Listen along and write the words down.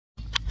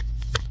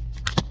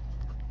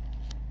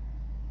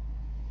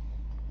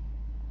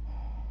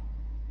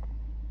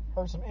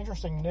heard some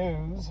interesting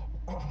news.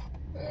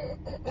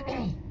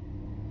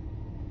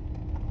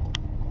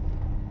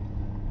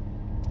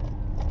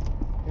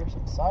 Here's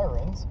some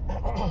sirens.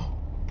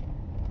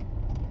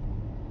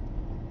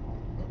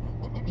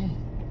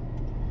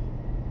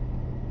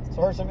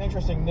 So I heard some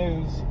interesting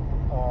news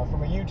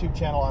from a YouTube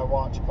channel I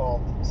watch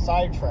called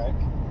Sidetrack.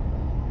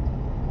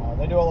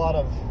 They do a lot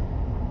of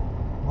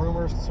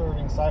rumors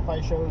concerning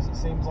sci-fi shows, it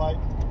seems like.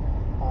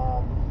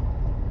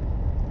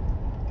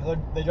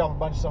 They drop a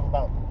bunch of stuff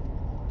about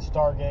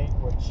Stargate,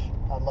 which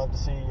I'd love to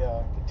see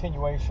a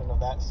continuation of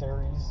that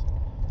series.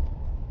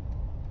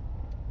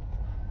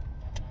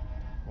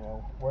 You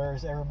know,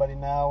 where's everybody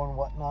now and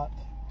whatnot.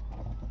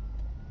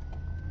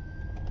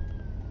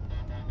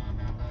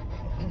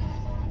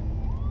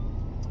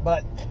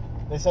 But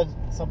they said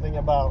something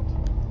about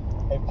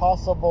a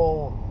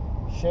possible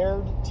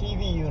shared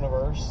TV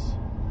universe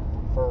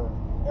for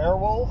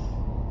Airwolf,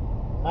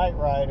 Knight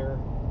Rider,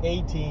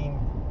 A-Team,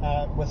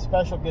 with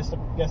special guest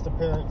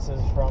appearances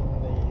from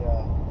the,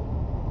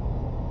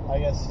 I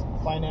guess,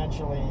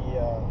 financially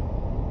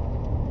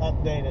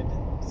updated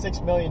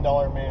 $6 million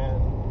man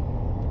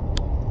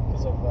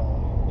because of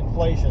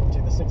inflation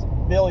to the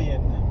 $6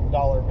 billion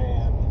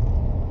man,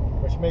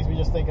 which makes me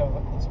just think of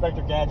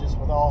Inspector Gadgets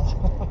with all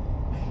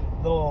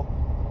the little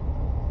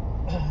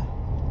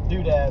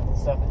doodads and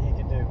stuff that he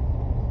could do.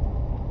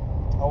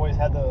 Always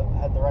had the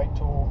right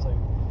tool to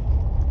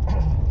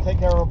take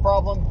care of a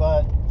problem,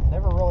 but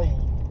never really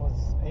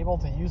was able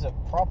to use it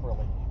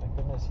properly. Thank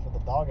goodness for the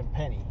dog and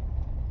Penny.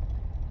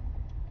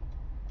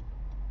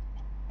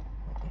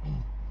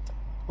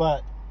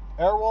 But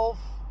Airwolf,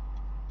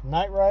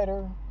 Knight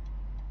Rider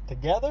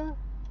together?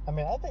 I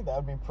mean, I think that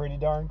would be pretty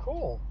darn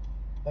cool.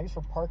 Thanks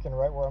for parking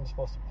right where I'm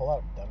supposed to pull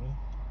out, dummy.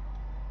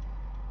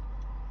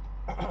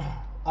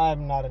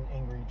 I'm not an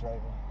angry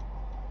driver.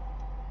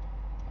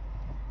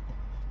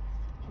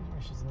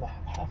 She's in the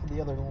half of the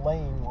other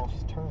lane while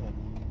she's turning.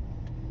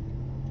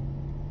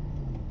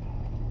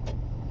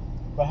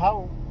 But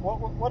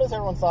what is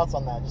everyone's thoughts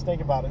on that? Just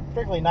think about it.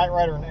 Particularly Knight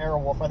Rider and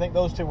Airwolf. I think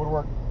those two would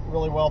work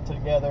really well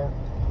together.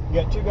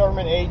 You got two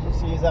government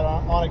agencies that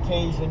on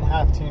occasion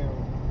have to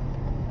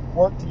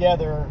work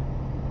together.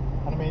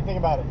 And I mean, think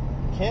about it.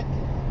 KITT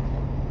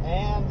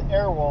and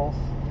Airwolf,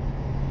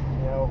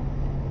 you know,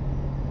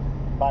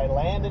 by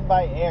land and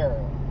by air.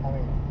 I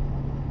mean,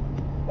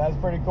 that's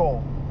pretty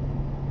cool.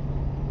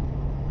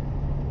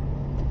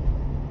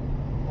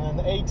 And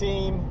the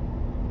A-Team,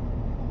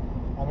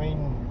 I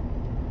mean,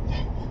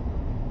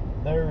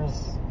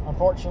 there's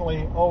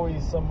unfortunately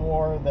always some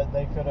more that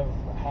they could have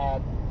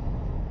had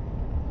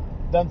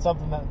done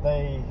something that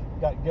they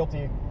got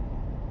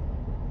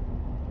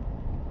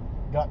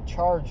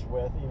charged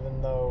with,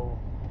 even though,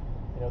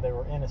 you know, they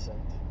were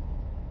innocent.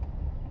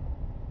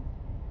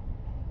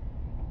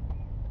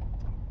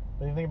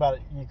 But if you think about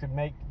it, you could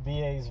make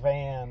VA's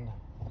van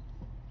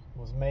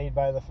was made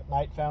by the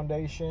Knight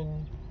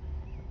Foundation,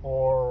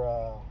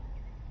 or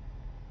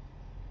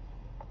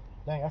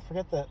dang, I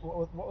forget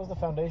what was the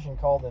foundation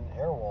called in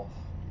Airwolf.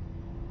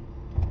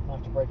 I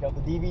have to break out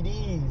the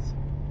DVDs.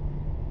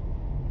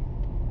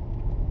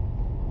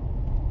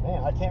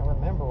 Man, I can't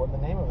remember what the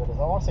name of it is.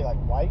 I want to say like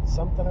White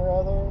something or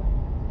other.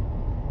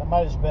 That might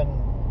have just been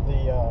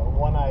the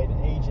one-eyed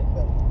agent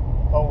that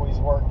always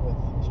worked with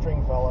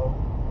Stringfellow.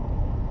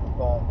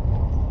 But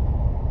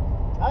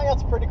I think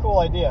that's a pretty cool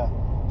idea.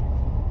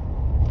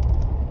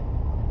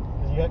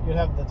 You'd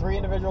have the 3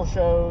 individual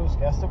shows,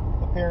 guest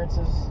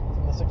appearances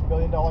from the $6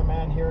 billion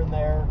man here and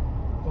there.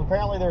 So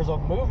apparently there's a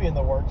movie in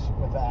the works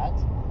with that.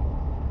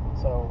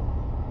 So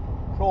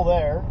cool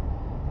there.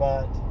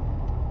 But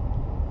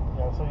you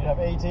know, so you'd have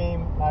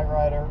A-Team, Knight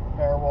Rider,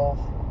 Airwolf,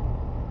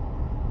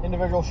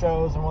 individual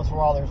shows, and once in a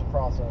while there's a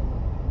crossover.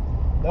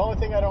 The only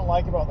thing I don't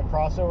like about the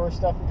crossover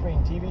stuff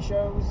between TV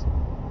shows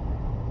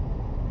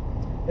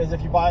is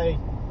if you buy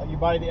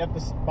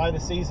the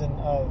season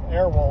of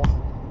Airwolf,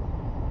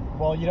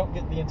 well, you don't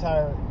get the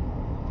entire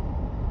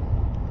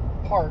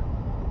part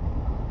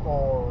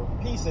or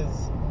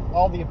pieces,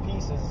 all the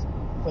pieces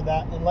for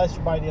that, unless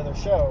you buy the other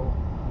show.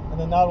 And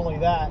then not only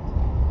that,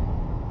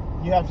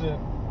 you have to,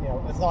 you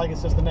know, it's not like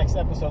it's just the next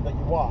episode that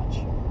you watch.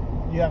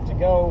 You have to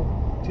go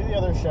to the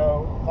other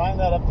show, find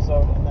that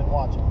episode, and then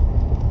watch it,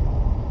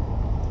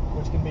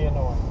 which can be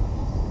annoying.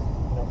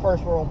 You know,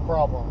 first world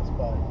problems,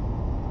 but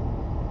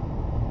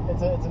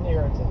it's an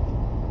irritant.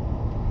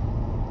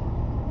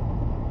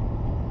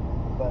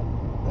 But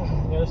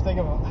you know, just think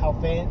of how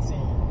fancy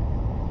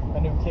a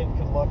new KITT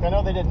could look. I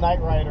know they did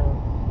Knight Rider.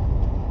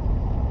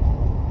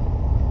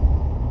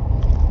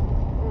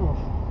 Ooh,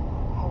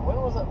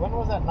 when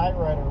was that Knight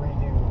Rider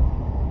redo?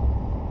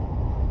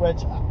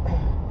 Which,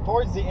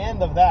 towards the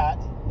end of that,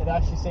 it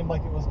actually seemed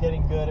like it was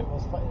getting good. It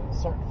was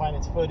starting to find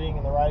its footing,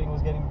 and the writing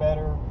was getting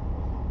better.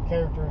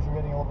 Characters were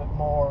getting a little bit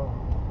more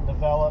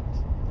developed.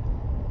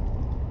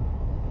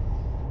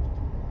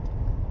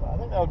 But I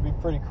think that would be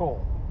pretty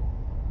cool.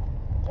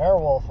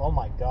 Airwolf, oh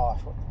my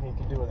gosh, what you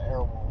could do with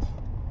Airwolf.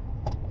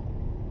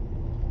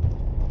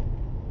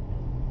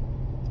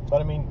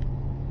 But I mean,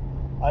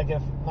 Like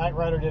if Knight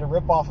Rider did a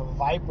ripoff of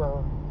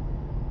Viper,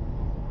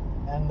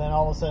 and then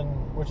all of a sudden,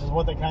 which is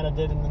what they kind of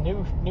did in the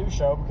new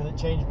show, because it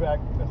changed back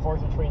and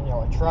forth between, you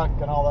know, a truck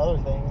and all the other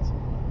things.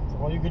 So,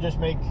 well, you could just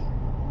make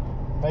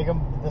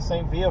them the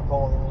same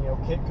vehicle, and then, you know,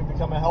 Kit could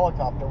become a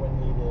helicopter when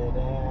needed,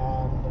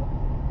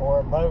 or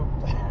a boat,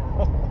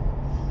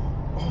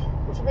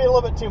 which would be a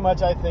little bit too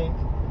much, I think.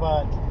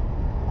 But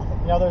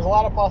you know, there's a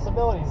lot of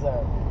possibilities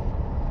there.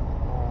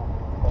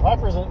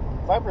 Viper's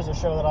a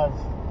show that I've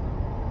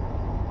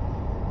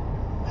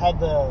had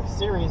the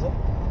series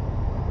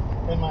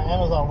in my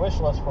Amazon wish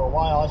list for a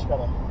while. I just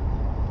gotta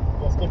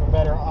keep a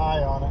better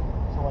eye on it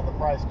for when the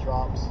price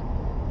drops.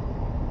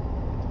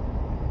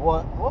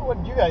 What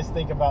would you guys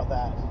think about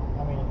that?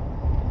 I mean,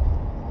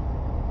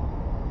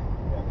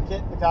 you got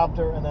Kit the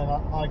copter, and then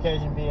on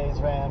occasion BA's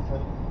van for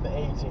the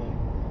A-Team.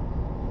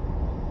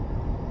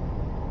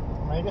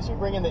 I mean, I guess you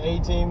bring in the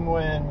A-Team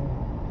when,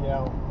 you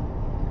know,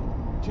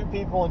 2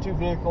 people and 2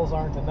 vehicles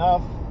aren't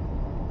enough.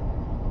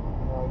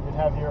 You know, you'd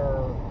have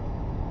your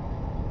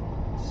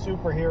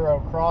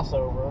superhero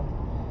crossover.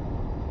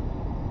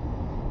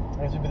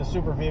 I guess it'd be the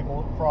super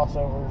vehicle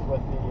crossovers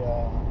with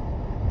the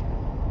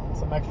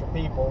some extra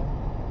people.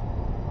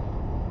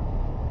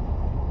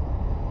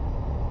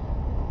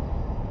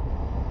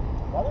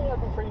 I think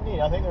that'd be pretty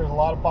neat. I think there's a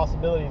lot of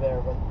possibility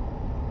there, but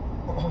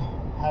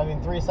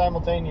having 3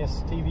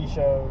 simultaneous TV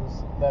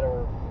shows that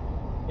are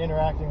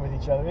interacting with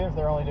each other, even if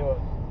they're only doing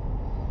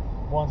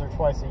once or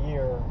twice a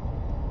year.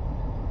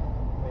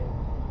 I mean,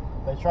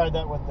 they tried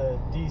that with the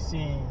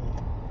DC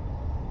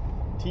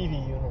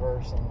TV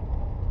universe, and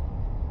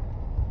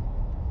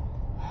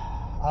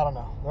I don't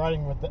know. The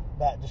writing with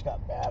that just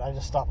got bad. I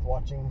just stopped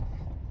watching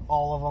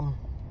all of them.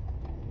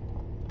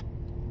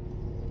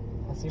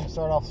 It seemed to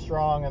start off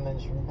strong and then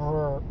just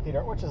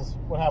Peter, which is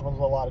what happens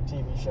with a lot of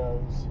TV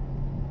shows.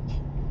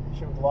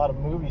 Shit, with a lot of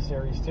movie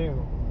series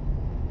too.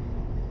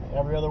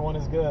 Every other one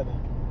is good.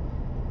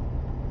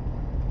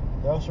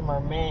 The rest of them are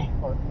meh,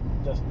 or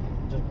just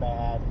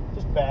bad.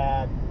 Just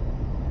bad.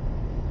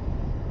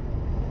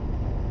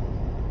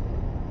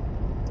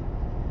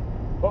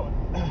 But,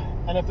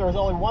 and if there was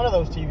only one of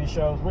those TV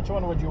shows, which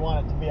one would you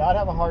want it to be? I'd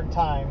have a hard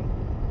time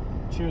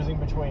choosing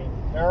between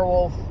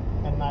Airwolf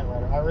and Knight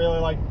Rider. I really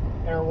like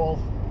Airwolf,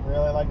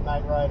 really like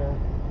Knight Rider.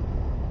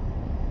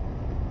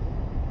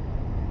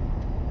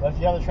 But if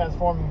you have a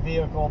transforming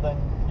vehicle, then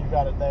you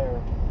got it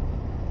there.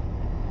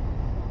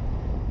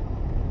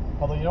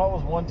 Although, you know what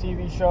was one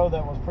TV show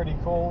that was pretty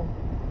cool,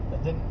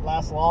 that didn't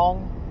last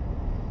long?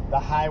 The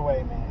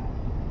Highwayman.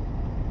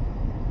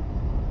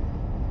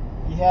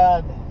 He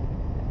had...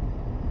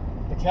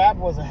 The cab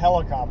was a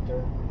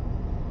helicopter,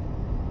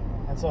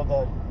 and so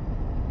the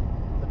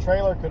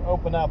trailer could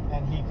open up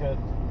and he could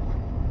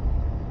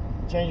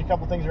change a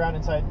couple things around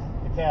inside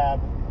the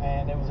cab,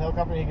 and it was a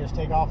helicopter he could just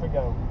take off and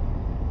go.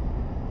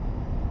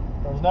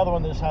 There was another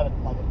one that just had a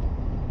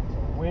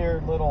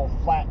weird little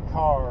flat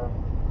car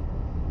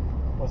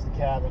was the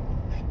cab, and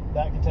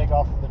that could take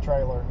off from the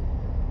trailer.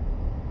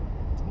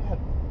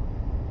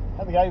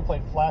 Had the guy who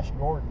played Flash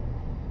Gordon.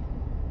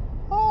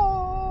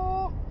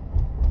 Oh!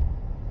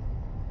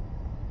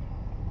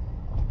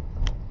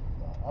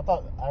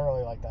 I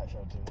really liked that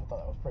show too. I thought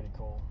that was pretty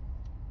cool.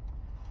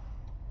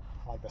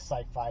 I like the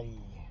sci-fi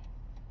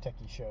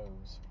techie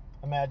shows.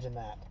 Imagine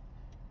that.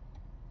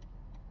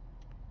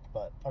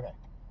 But okay,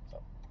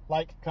 so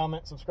like,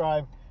 comment,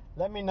 subscribe.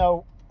 Let me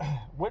know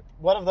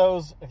what of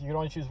those, if you could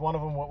only choose one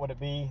of them, what would it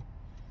be?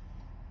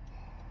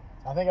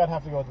 I think I'd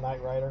have to go with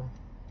Knight Rider.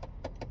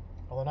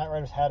 Although Knight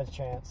Rider's had a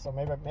chance, so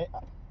maybe. All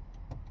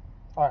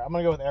right, I'm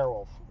gonna go with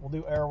Airwolf. We'll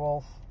do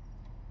Airwolf.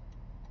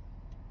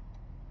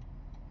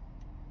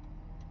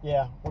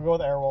 Yeah, we'll go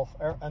with Airwolf,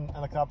 and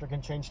the copter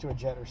can change to a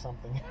jet or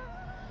something.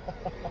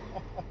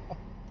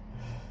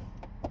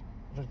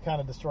 Which would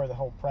kind of destroy the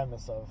whole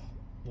premise of,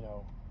 you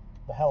know,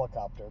 the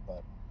helicopter,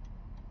 but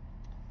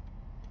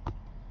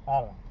I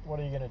don't know. What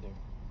are you gonna do?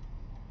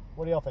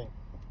 What do y'all think?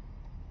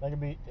 I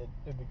think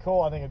it'd be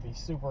cool. I think it'd be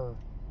super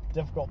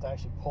difficult to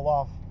actually pull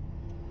off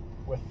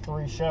with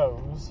 3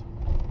 shows.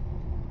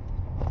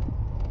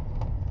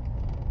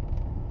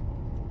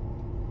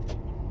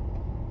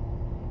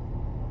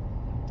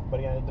 But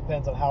again, it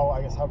depends on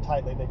how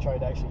tightly they try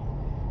to actually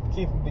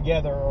keep them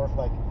together, or if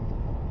like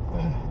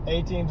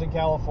A-Team's in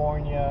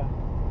California,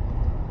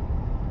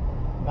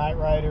 Knight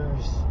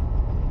Rider's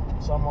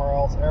somewhere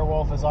else,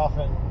 Airwolf is off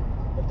in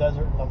the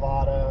desert in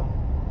Nevada.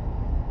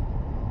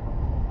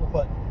 We'll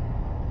put,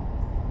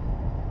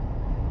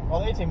 well,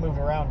 the A-Team moved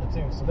around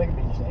too, so they could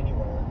be just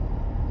anywhere.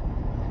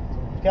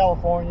 So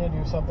California,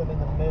 do something in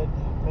the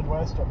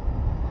Midwest, or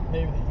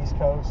maybe the East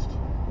Coast.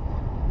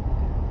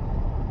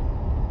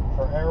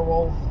 For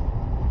Airwolf.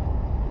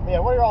 Yeah,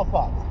 what are your all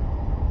thoughts?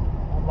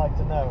 I'd like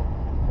to know,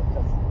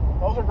 because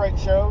those are great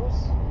shows.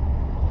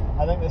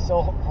 I think they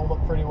still hold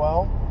up pretty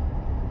well.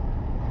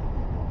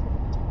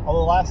 Although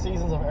the last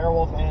seasons of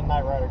Airwolf and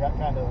Knight Rider got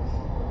kind of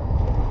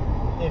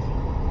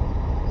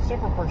iffy.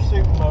 Super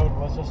Pursuit mode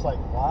was just like,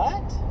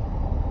 what?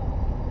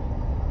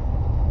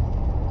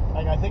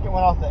 Like, I think it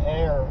went off the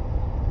air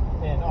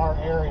in our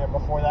area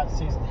before that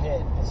season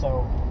hit. And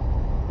so,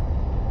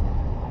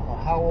 I don't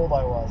know how old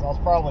I was. I was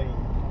probably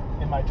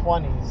in my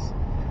 20s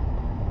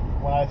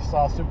when I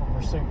saw Super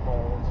Pursuit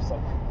mode. It was just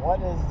like, what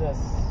is this?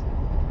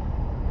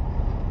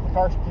 The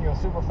car can go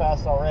super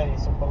fast already,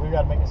 so but we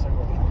got to make it so it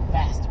goes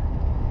faster.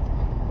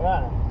 But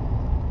I don't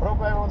know. But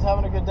hope everyone's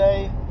having a good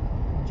day,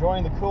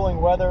 enjoying the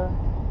cooling weather.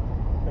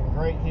 It's been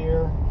great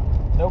here.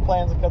 No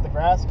plans to cut the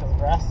grass because the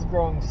grass is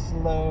growing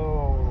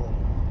slowly.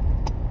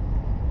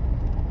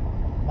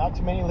 Not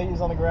too many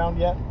leaves on the ground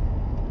yet.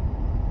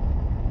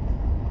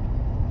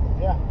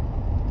 But yeah.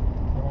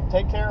 Everyone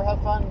take care,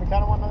 have fun. We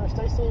kind of want another.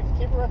 Stay safe,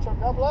 keep it retro.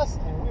 God bless,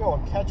 and we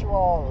will catch you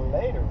all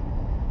later.